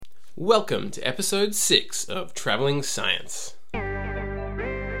Welcome to episode 6 of Travelling Science.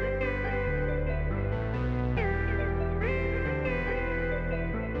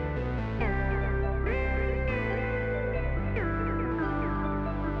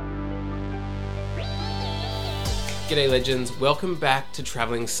 G'day legends, welcome back to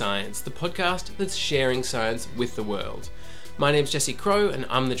Travelling Science, the podcast that's sharing science with the world. My name's Jesse Crow and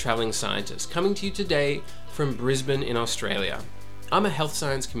I'm the Travelling Scientist, coming to you today from Brisbane in Australia. I'm a health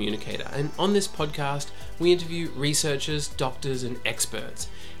science communicator, and on this podcast we interview researchers, doctors and experts,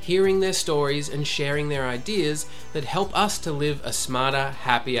 hearing their stories and sharing their ideas that help us to live a smarter,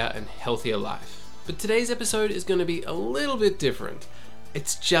 happier and healthier life. But today's episode is going to be a little bit different.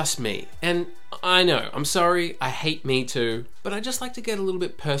 It's just me, and I know, I'm sorry, I hate me too, but I just like to get a little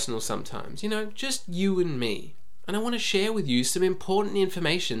bit personal sometimes, just you and me. And I want to share with you some important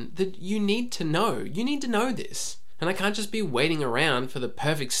information that you need to know. You need to know this. And I can't just be waiting around for the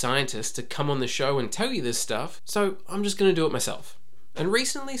perfect scientist to come on the show and tell you this stuff, so I'm just going to do it myself. And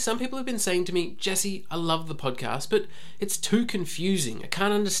recently, some people have been saying to me, Jesse, I love the podcast, but it's too confusing. I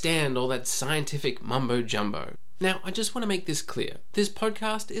can't understand all that scientific mumbo-jumbo. Now, I just want to make this clear. This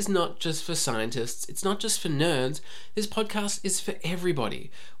podcast is not just for scientists. It's not just for nerds. This podcast is for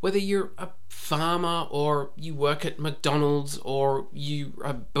everybody. Whether you're a farmer or you work at McDonald's or you're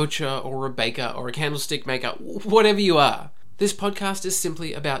a butcher or a baker or a candlestick maker, whatever you are. This podcast is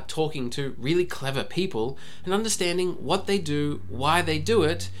simply about talking to really clever people and understanding what they do, why they do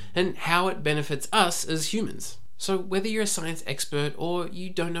it, and how it benefits us as humans. So whether you're a science expert or you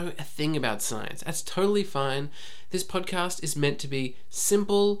don't know a thing about science, that's totally fine. This podcast is meant to be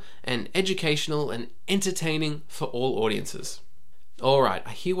simple and educational and entertaining for all audiences. Alright,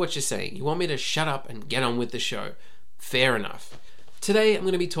 I hear what you're saying. You want me to shut up and get on with the show. Fair enough. Today I'm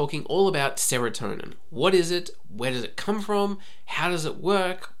going to be talking all about serotonin. What is it? Where does it come from? How does it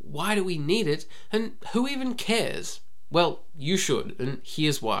work? Why do we need it? And who even cares? Well, you should, and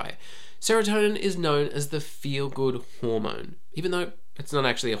here's why. Serotonin is known as the feel-good hormone, even though it's not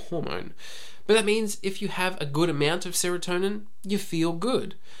actually a hormone. But that means if you have a good amount of serotonin, you feel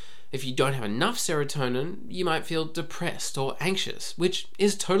good. If you don't have enough serotonin, you might feel depressed or anxious, which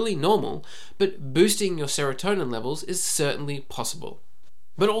is totally normal, but boosting your serotonin levels is certainly possible.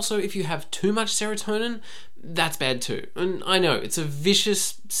 But also, if you have too much serotonin, that's bad too. And I know, it's a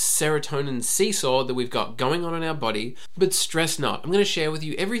vicious serotonin seesaw that we've got going on in our body, but stress not. I'm going to share with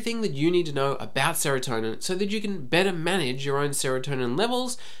you everything that you need to know about serotonin so that you can better manage your own serotonin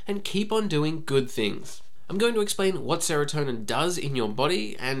levels and keep on doing good things. I'm going to explain what serotonin does in your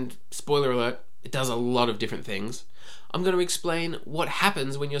body, and spoiler alert, it does a lot of different things. I'm going to explain what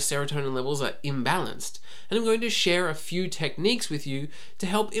happens when your serotonin levels are imbalanced, and I'm going to share a few techniques with you to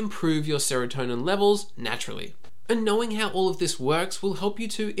help improve your serotonin levels naturally. And knowing how all of this works will help you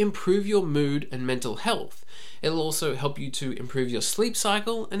to improve your mood and mental health. It'll also help you to improve your sleep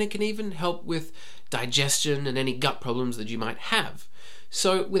cycle, and it can even help with digestion and any gut problems that you might have.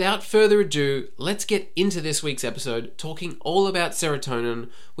 So without further ado, let's get into this week's episode talking all about serotonin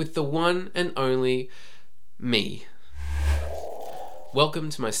with the one and only me. Welcome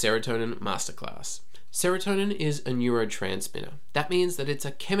to my serotonin masterclass. Serotonin is a neurotransmitter. That means that it's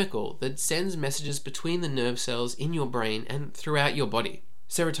a chemical that sends messages between the nerve cells in your brain and throughout your body.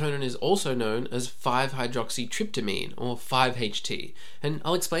 Serotonin is also known as 5-hydroxytryptamine, or 5-HT, and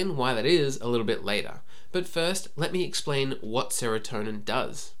I'll explain why that is a little bit later. But first, let me explain what serotonin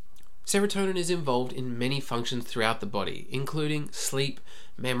does. Serotonin is involved in many functions throughout the body, including sleep,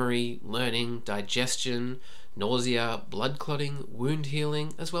 memory, learning, digestion, nausea, blood clotting, wound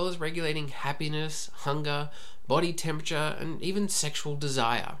healing, as well as regulating happiness, hunger, body temperature, and even sexual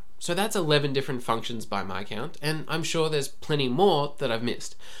desire. So that's 11 different functions by my count, and I'm sure there's plenty more that I've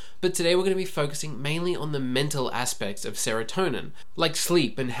missed. But today we're going to be focusing mainly on the mental aspects of serotonin, like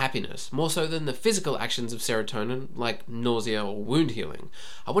sleep and happiness, more so than the physical actions of serotonin, like nausea or wound healing.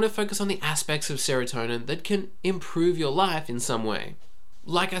 I want to focus on the aspects of serotonin that can improve your life in some way.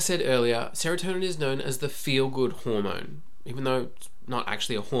 Like I said earlier, serotonin is known as the feel-good hormone. Even though it's not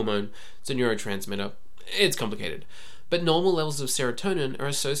actually a hormone, it's a neurotransmitter. It's complicated. But normal levels of serotonin are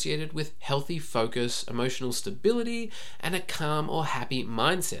associated with healthy focus, emotional stability, and a calm or happy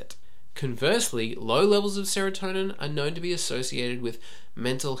mindset. Conversely, low levels of serotonin are known to be associated with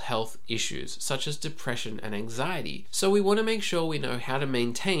mental health issues, such as depression and anxiety. So we want to make sure we know how to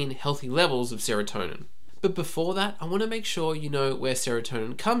maintain healthy levels of serotonin. But before that, I want to make sure you know where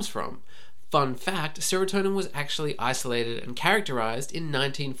serotonin comes from. Fun fact, serotonin was actually isolated and characterized in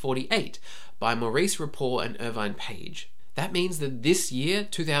 1948 by Maurice Rapport and Irvine Page. That means that this year,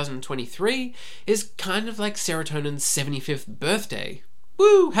 2023, is kind of like serotonin's 75th birthday.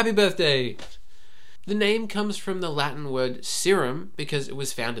 Woo! Happy birthday! The name comes from the Latin word serum because it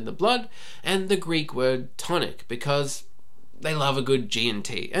was found in the blood, and the Greek word tonic because they love a good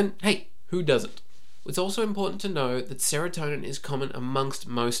G&T. And hey, who doesn't? It's also important to know that serotonin is common amongst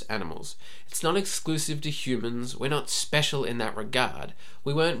most animals. It's not exclusive to humans. We're not special in that regard.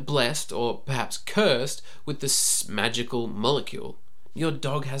 We weren't blessed, or perhaps cursed, with this magical molecule. Your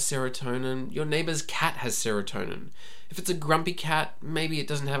dog has serotonin. Your neighbor's cat has serotonin. If it's a grumpy cat, maybe it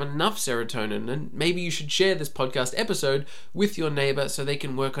doesn't have enough serotonin, and maybe you should share this podcast episode with your neighbor so they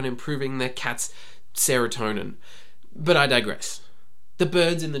can work on improving their cat's serotonin. But I digress. The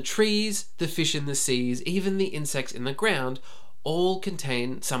birds in the trees, the fish in the seas, even the insects in the ground all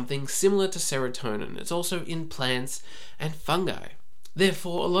contain something similar to serotonin. It's also in plants and fungi.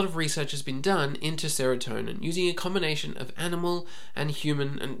 Therefore, a lot of research has been done into serotonin using a combination of animal and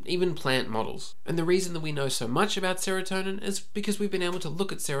human and even plant models. And the reason that we know so much about serotonin is because we've been able to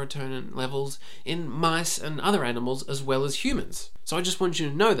look at serotonin levels in mice and other animals as well as humans. So I just want you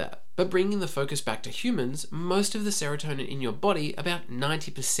to know that. But bringing the focus back to humans, most of the serotonin in your body, about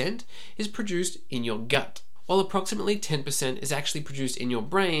 90%, is produced in your gut, while approximately 10% is actually produced in your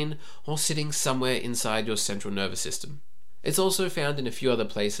brain or sitting somewhere inside your central nervous system. It's also found in a few other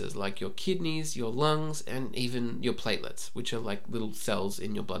places like your kidneys, your lungs, and even your platelets, which are like little cells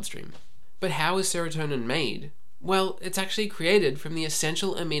in your bloodstream. But how is serotonin made? Well, it's actually created from the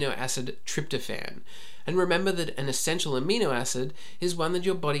essential amino acid tryptophan. And remember that an essential amino acid is one that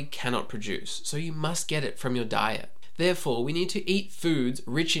your body cannot produce, so you must get it from your diet. Therefore, we need to eat foods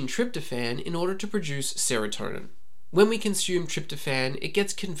rich in tryptophan in order to produce serotonin. When we consume tryptophan, it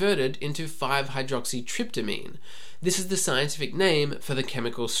gets converted into 5-hydroxytryptamine. This is the scientific name for the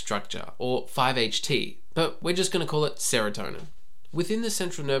chemical structure, or 5-HT, but we're just going to call it serotonin. Within the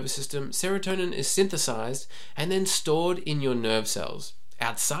central nervous system, serotonin is synthesized and then stored in your nerve cells.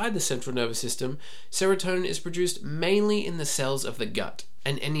 Outside the central nervous system, serotonin is produced mainly in the cells of the gut,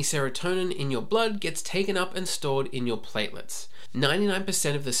 and any serotonin in your blood gets taken up and stored in your platelets.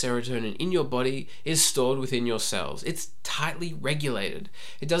 99% of the serotonin in your body is stored within your cells. It's tightly regulated.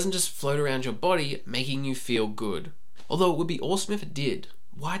 It doesn't just float around your body, making you feel good. Although it would be awesome if it did.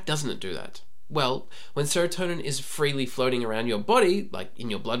 Why doesn't it do that? Well, when serotonin is freely floating around your body, like in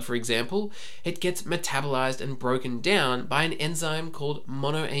your blood for example, it gets metabolized and broken down by an enzyme called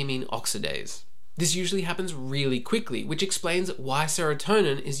monoamine oxidase. This usually happens really quickly, which explains why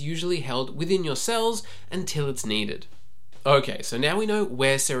serotonin is usually held within your cells until it's needed. Okay, so now we know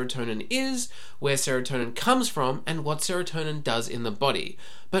where serotonin is, where serotonin comes from, and what serotonin does in the body.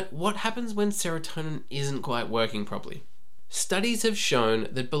 But what happens when serotonin isn't quite working properly? Studies have shown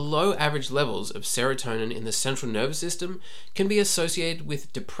that below average levels of serotonin in the central nervous system can be associated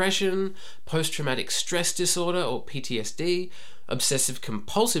with depression, post-traumatic stress disorder or PTSD, obsessive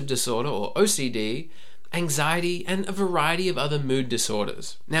compulsive disorder or OCD, anxiety, and a variety of other mood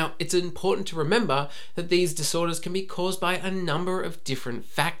disorders. Now, it's important to remember that these disorders can be caused by a number of different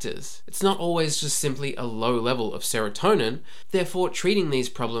factors. It's not always just simply a low level of serotonin, therefore treating these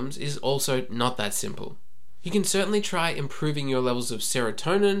problems is also not that simple. You can certainly try improving your levels of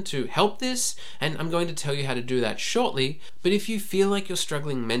serotonin to help this, and I'm going to tell you how to do that shortly, but if you feel like you're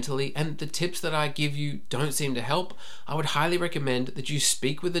struggling mentally and the tips that I give you don't seem to help, I would highly recommend that you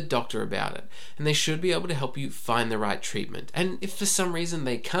speak with a doctor about it, and they should be able to help you find the right treatment. And if for some reason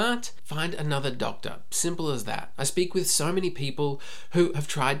they can't, find another doctor. Simple as that. I speak with so many people who have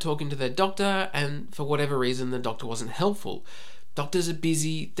tried talking to their doctor, and for whatever reason the doctor wasn't helpful. Doctors are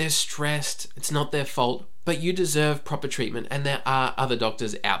busy, they're stressed, it's not their fault, but you deserve proper treatment and there are other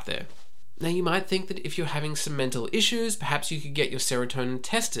doctors out there. Now you might think that if you're having some mental issues, perhaps you could get your serotonin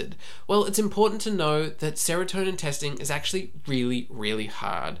tested. Well, it's important to know that serotonin testing is actually really, really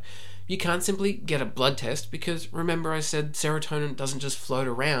hard. You can't simply get a blood test because remember I said serotonin doesn't just float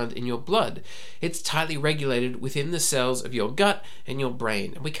around in your blood. It's tightly regulated within the cells of your gut and your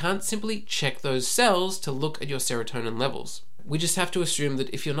brain, and we can't simply check those cells to look at your serotonin levels. We just have to assume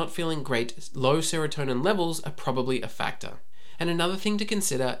that if you're not feeling great, low serotonin levels are probably a factor. And another thing to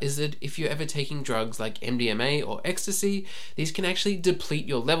consider is that if you're ever taking drugs like MDMA or ecstasy, these can actually deplete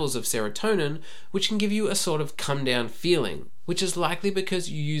your levels of serotonin, which can give you a sort of come down feeling, which is likely because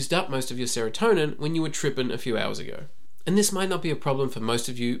you used up most of your serotonin when you were tripping a few hours ago. And this might not be a problem for most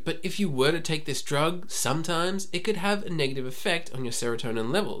of you, but if you were to take this drug, sometimes it could have a negative effect on your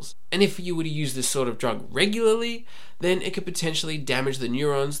serotonin levels. And if you were to use this sort of drug regularly, then it could potentially damage the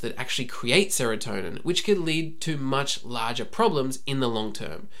neurons that actually create serotonin, which could lead to much larger problems in the long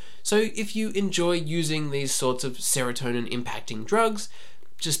term. So if you enjoy using these sorts of serotonin impacting drugs,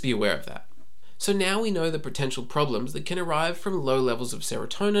 just be aware of that. So now we know the potential problems that can arise from low levels of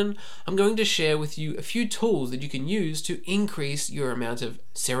serotonin. I'm going to share with you a few tools that you can use to increase your amount of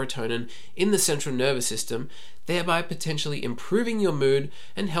serotonin in the central nervous system, thereby potentially improving your mood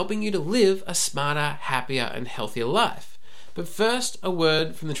and helping you to live a smarter, happier, and healthier life. But first, a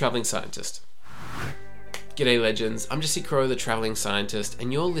word from the traveling scientist. G'day legends, I'm Jesse Crow, the traveling scientist,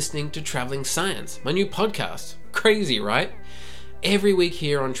 and you're listening to Traveling Science, my new podcast. Crazy, right? Every week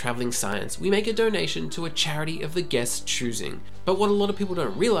here on Traveling Science, we make a donation to a charity of the guest's choosing. But what a lot of people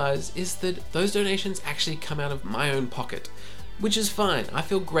don't realize is that those donations actually come out of my own pocket, which is fine. I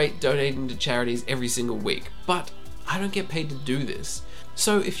feel great donating to charities every single week, but I don't get paid to do this.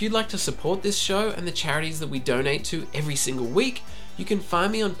 So if you'd like to support this show and the charities that we donate to every single week, you can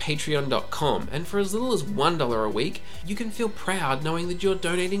find me on patreon.com, and for as little as $1 a week, you can feel proud knowing that you're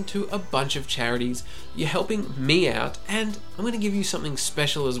donating to a bunch of charities, you're helping me out, and I'm going to give you something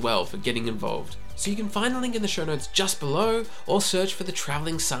special as well for getting involved. So you can find the link in the show notes just below, or search for The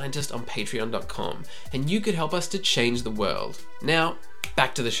Traveling Scientist on patreon.com, and you could help us to change the world. Now,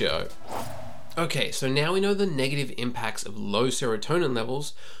 back to the show. Okay, so now we know the negative impacts of low serotonin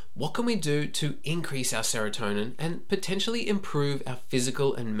levels. What can we do to increase our serotonin and potentially improve our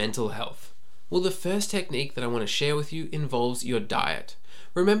physical and mental health? Well, the first technique that I want to share with you involves your diet.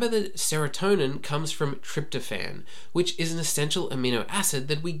 Remember that serotonin comes from tryptophan, which is an essential amino acid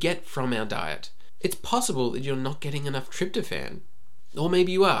that we get from our diet. It's possible that you're not getting enough tryptophan. Or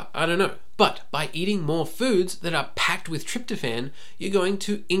maybe you are, I don't know. But by eating more foods that are packed with tryptophan, you're going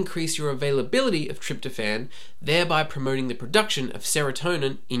to increase your availability of tryptophan, thereby promoting the production of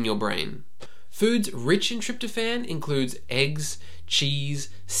serotonin in your brain. Foods rich in tryptophan includes eggs, cheese,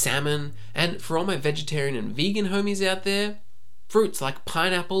 salmon, and for all my vegetarian and vegan homies out there, fruits like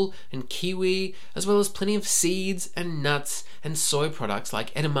pineapple and kiwi, as well as plenty of seeds and nuts and soy products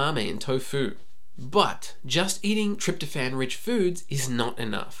like edamame and tofu. But just eating tryptophan-rich foods is not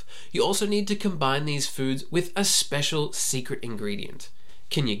enough. You also need to combine these foods with a special secret ingredient.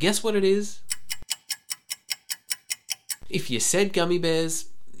 Can you guess what it is? If you said gummy bears,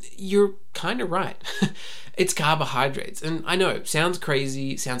 you're kind of right. It's carbohydrates, and I know, sounds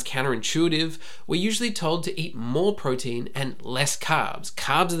crazy, sounds counterintuitive. We're usually told to eat more protein and less carbs.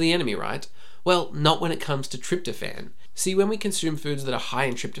 Carbs are the enemy, right? Well, not when it comes to tryptophan. See, when we consume foods that are high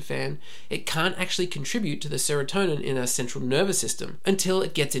in tryptophan, it can't actually contribute to the serotonin in our central nervous system until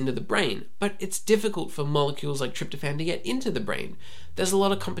it gets into the brain. But it's difficult for molecules like tryptophan to get into the brain. There's a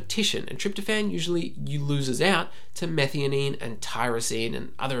lot of competition, and tryptophan usually loses out to methionine and tyrosine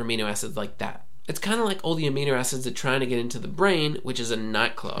and other amino acids like that. It's kind of like all the amino acids are trying to get into the brain, which is a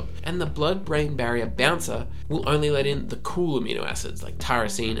nightclub, and the blood-brain barrier bouncer will only let in the cool amino acids like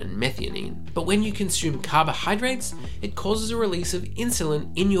tyrosine and methionine. But when you consume carbohydrates, it causes a release of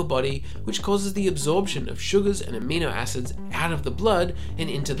insulin in your body, which causes the absorption of sugars and amino acids out of the blood and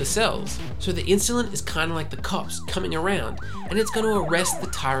into the cells. So the insulin is kind of like the cops coming around, and it's going to arrest the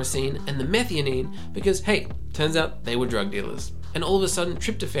tyrosine and the methionine because, hey, turns out they were drug dealers. And all of a sudden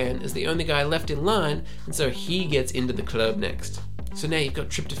tryptophan is the only guy left in line, and so he gets into the club next. So now you've got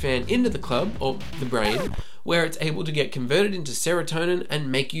tryptophan into the club, or the brain, where it's able to get converted into serotonin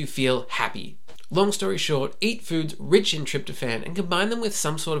and make you feel happy. Long story short, eat foods rich in tryptophan and combine them with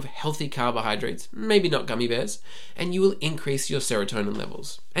some sort of healthy carbohydrates, maybe not gummy bears, and you will increase your serotonin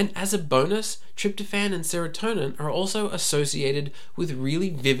levels. And as a bonus, tryptophan and serotonin are also associated with really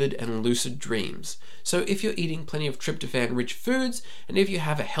vivid and lucid dreams. So if you're eating plenty of tryptophan-rich foods, and if you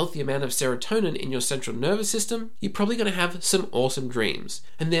have a healthy amount of serotonin in your central nervous system, you're probably going to have some awesome dreams.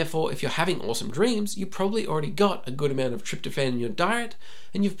 And therefore, if you're having awesome dreams, you probably already got a good amount of tryptophan in your diet,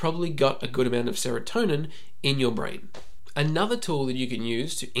 and you've probably got a good amount of serotonin in your brain. Another tool that you can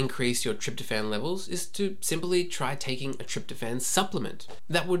use to increase your tryptophan levels is to simply try taking a tryptophan supplement.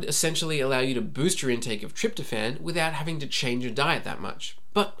 That would essentially allow you to boost your intake of tryptophan without having to change your diet that much.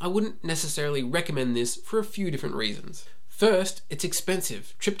 But I wouldn't necessarily recommend this for a few different reasons. First, it's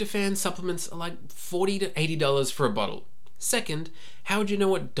expensive. Tryptophan supplements are like $40 to $80 for a bottle. Second, how would you know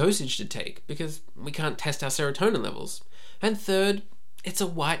what dosage to take? Because we can't test our serotonin levels. And third, it's a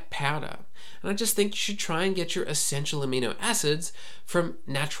white powder. And I just think you should try and get your essential amino acids from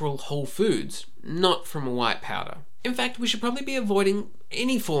natural whole foods, not from a white powder. In fact, we should probably be avoiding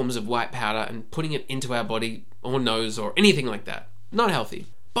any forms of white powder and putting it into our body or nose or anything like that. Not healthy.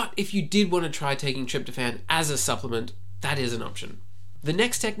 But if you did want to try taking tryptophan as a supplement, that is an option. The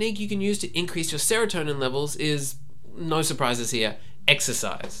next technique you can use to increase your serotonin levels is, no surprises here,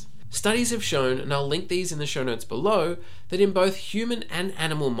 exercise. Studies have shown, and I'll link these in the show notes below, that in both human and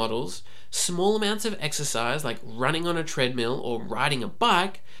animal models, small amounts of exercise like running on a treadmill or riding a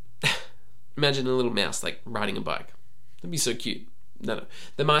bike, Imagine a little mouse like riding a bike. That'd be so cute. No.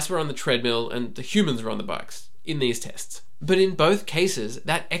 The mice were on the treadmill and the humans were on the bikes in these tests. But in both cases,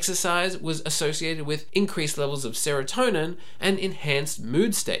 that exercise was associated with increased levels of serotonin and enhanced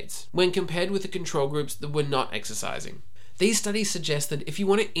mood states when compared with the control groups that were not exercising. These studies suggest that if you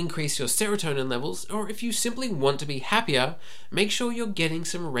want to increase your serotonin levels, or if you simply want to be happier, make sure you're getting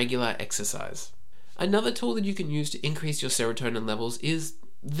some regular exercise. Another tool that you can use to increase your serotonin levels is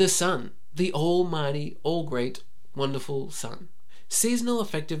the sun. The almighty, all great, wonderful sun. Seasonal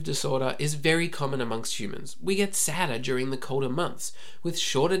affective disorder is very common amongst humans. We get sadder during the colder months, with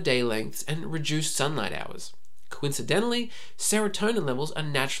shorter day lengths and reduced sunlight hours. Coincidentally, serotonin levels are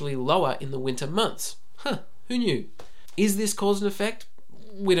naturally lower in the winter months. Who knew? Is this cause and effect?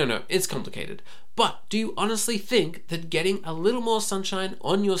 We don't know. It's complicated. But do you honestly think that getting a little more sunshine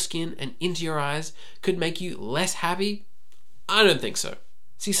on your skin and into your eyes could make you less happy? I don't think so.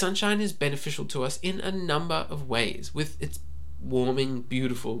 See, sunshine is beneficial to us in a number of ways, with its warming,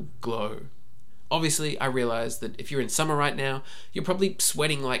 beautiful glow. Obviously, I realize that if you're in summer right now, you're probably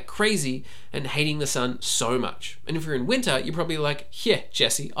sweating like crazy and hating the sun so much. And if you're in winter, you're probably like, yeah,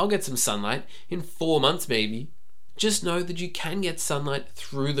 Jesse, I'll get some sunlight in 4 months maybe. Just know that you can get sunlight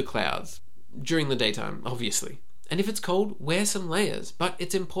through the clouds during the daytime, obviously. And if it's cold, wear some layers, but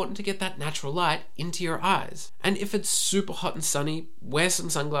it's important to get that natural light into your eyes. And if it's super hot and sunny, wear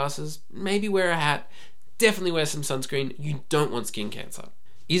some sunglasses, maybe wear a hat, definitely wear some sunscreen. You don't want skin cancer.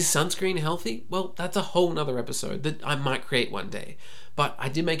 Is sunscreen healthy? Well, that's a whole nother episode that I might create one day. But I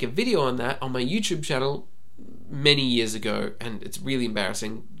did make a video on that on my YouTube channel many years ago, and it's really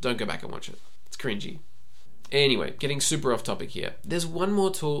embarrassing. Don't go back and watch it. It's cringy. Anyway, getting super off topic here. There's one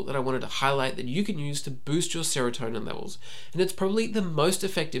more tool that I wanted to highlight that you can use to boost your serotonin levels. And it's probably the most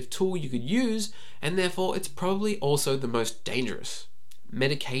effective tool you could use, and therefore it's probably also the most dangerous.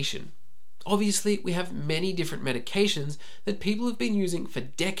 Medication. Obviously, we have many different medications that people have been using for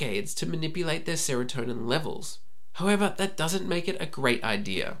decades to manipulate their serotonin levels. However, that doesn't make it a great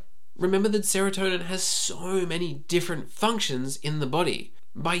idea. Remember that serotonin has so many different functions in the body.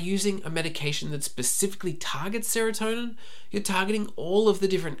 By using a medication that specifically targets serotonin, you're targeting all of the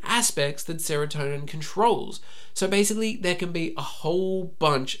different aspects that serotonin controls. So basically, there can be a whole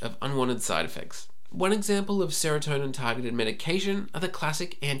bunch of unwanted side effects. One example of serotonin-targeted medication are the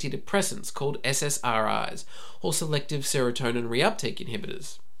classic antidepressants called SSRIs, or selective serotonin reuptake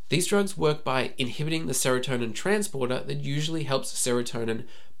inhibitors. These drugs work by inhibiting the serotonin transporter that usually helps serotonin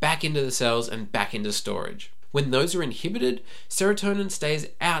back into the cells and back into storage. When those are inhibited, serotonin stays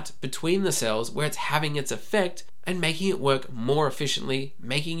out between the cells where it's having its effect and making it work more efficiently,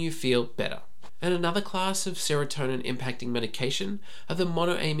 making you feel better. And another class of serotonin impacting medication are the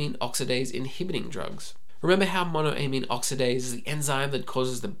monoamine oxidase inhibiting drugs. Remember how monoamine oxidase is the enzyme that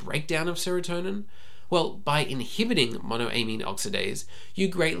causes the breakdown of serotonin? Well, by inhibiting monoamine oxidase, you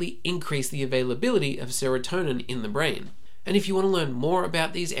greatly increase the availability of serotonin in the brain. And if you want to learn more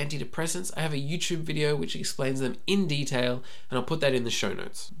about these antidepressants, I have a YouTube video which explains them in detail, and I'll put that in the show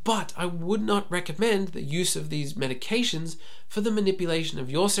notes. But I would not recommend the use of these medications for the manipulation of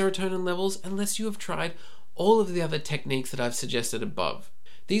your serotonin levels unless you have tried all of the other techniques that I've suggested above.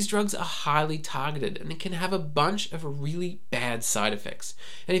 These drugs are highly targeted and it can have a bunch of really bad side effects.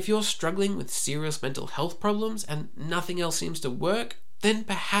 And if you're struggling with serious mental health problems and nothing else seems to work, then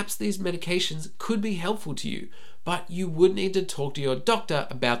perhaps these medications could be helpful to you, but you would need to talk to your doctor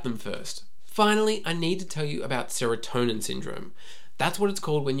about them first. Finally, I need to tell you about serotonin syndrome. That's what it's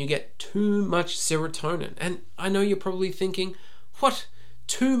called when you get too much serotonin. And I know you're probably thinking, what?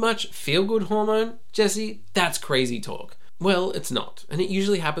 Too much feel-good hormone? Jesse, that's crazy talk. Well, it's not. And it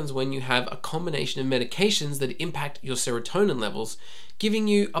usually happens when you have a combination of medications that impact your serotonin levels, giving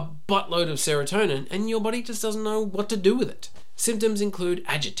you a buttload of serotonin, and your body just doesn't know what to do with it. Symptoms include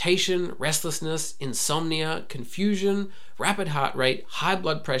agitation, restlessness, insomnia, confusion, rapid heart rate, high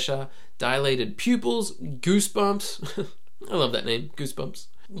blood pressure, dilated pupils, goosebumps. I love that name, goosebumps.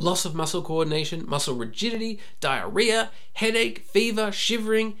 Loss of muscle coordination, muscle rigidity, diarrhea, headache, fever,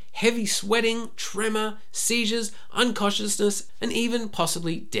 shivering, heavy sweating, tremor, seizures, unconsciousness, and even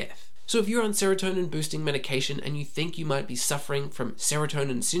possibly death. So if you're on serotonin boosting medication and you think you might be suffering from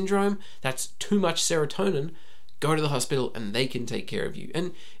serotonin syndrome, that's too much serotonin, go to the hospital and they can take care of you.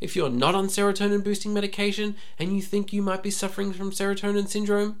 And if you're not on serotonin boosting medication and you think you might be suffering from serotonin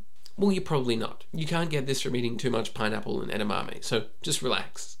syndrome, well, you're probably not. You can't get this from eating too much pineapple and edamame, so just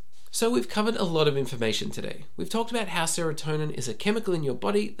relax. So we've covered a lot of information today. We've talked about how serotonin is a chemical in your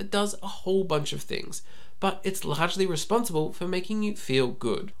body that does a whole bunch of things, but it's largely responsible for making you feel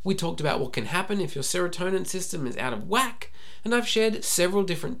good. We talked about what can happen if your serotonin system is out of whack, and I've shared several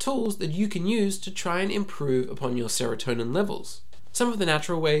different tools that you can use to try and improve upon your serotonin levels. Some of the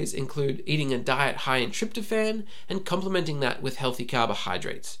natural ways include eating a diet high in tryptophan and complementing that with healthy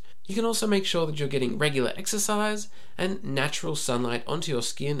carbohydrates. You can also make sure that you're getting regular exercise and natural sunlight onto your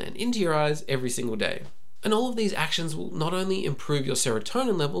skin and into your eyes every single day. And all of these actions will not only improve your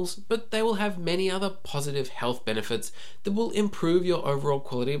serotonin levels, but they will have many other positive health benefits that will improve your overall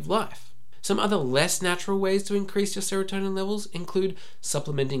quality of life. Some other less natural ways to increase your serotonin levels include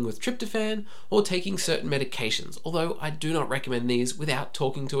supplementing with tryptophan or taking certain medications, although I do not recommend these without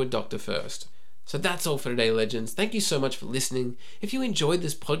talking to a doctor first. So that's all for today, legends. Thank you so much for listening. If you enjoyed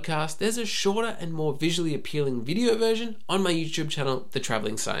this podcast, there's a shorter and more visually appealing video version on my YouTube channel, The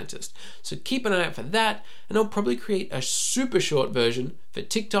Traveling Scientist. So keep an eye out for that, and I'll probably create a super short version for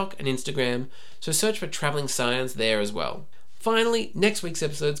TikTok and Instagram, so search for Traveling Science there as well. Finally, next week's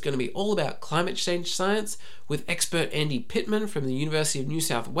episode is going to be all about climate change science with expert Andy Pittman from the University of New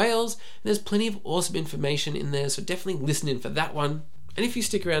South Wales. And there's plenty of awesome information in there, so definitely listen in for that one. And if you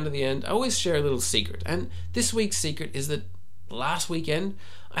stick around to the end, I always share a little secret. And this week's secret is that last weekend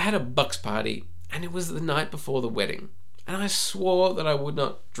I had a bucks party, and it was the night before the wedding. And I swore that I would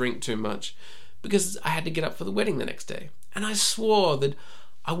not drink too much because I had to get up for the wedding the next day. And I swore that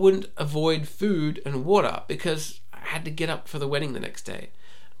I wouldn't avoid food and water because I had to get up for the wedding the next day.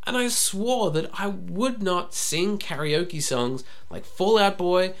 And I swore that I would not sing karaoke songs like Fall Out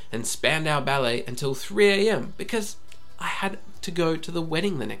Boy and Spandau Ballet until 3 a.m. because I had to go to the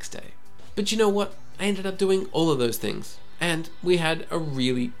wedding the next day. But you know what? I ended up doing all of those things, and we had a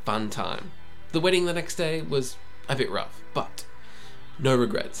really fun time. The wedding the next day was a bit rough, but no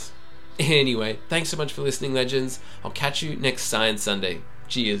regrets. Anyway, thanks so much for listening, legends. I'll catch you next Science Sunday.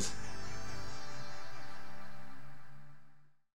 Cheers.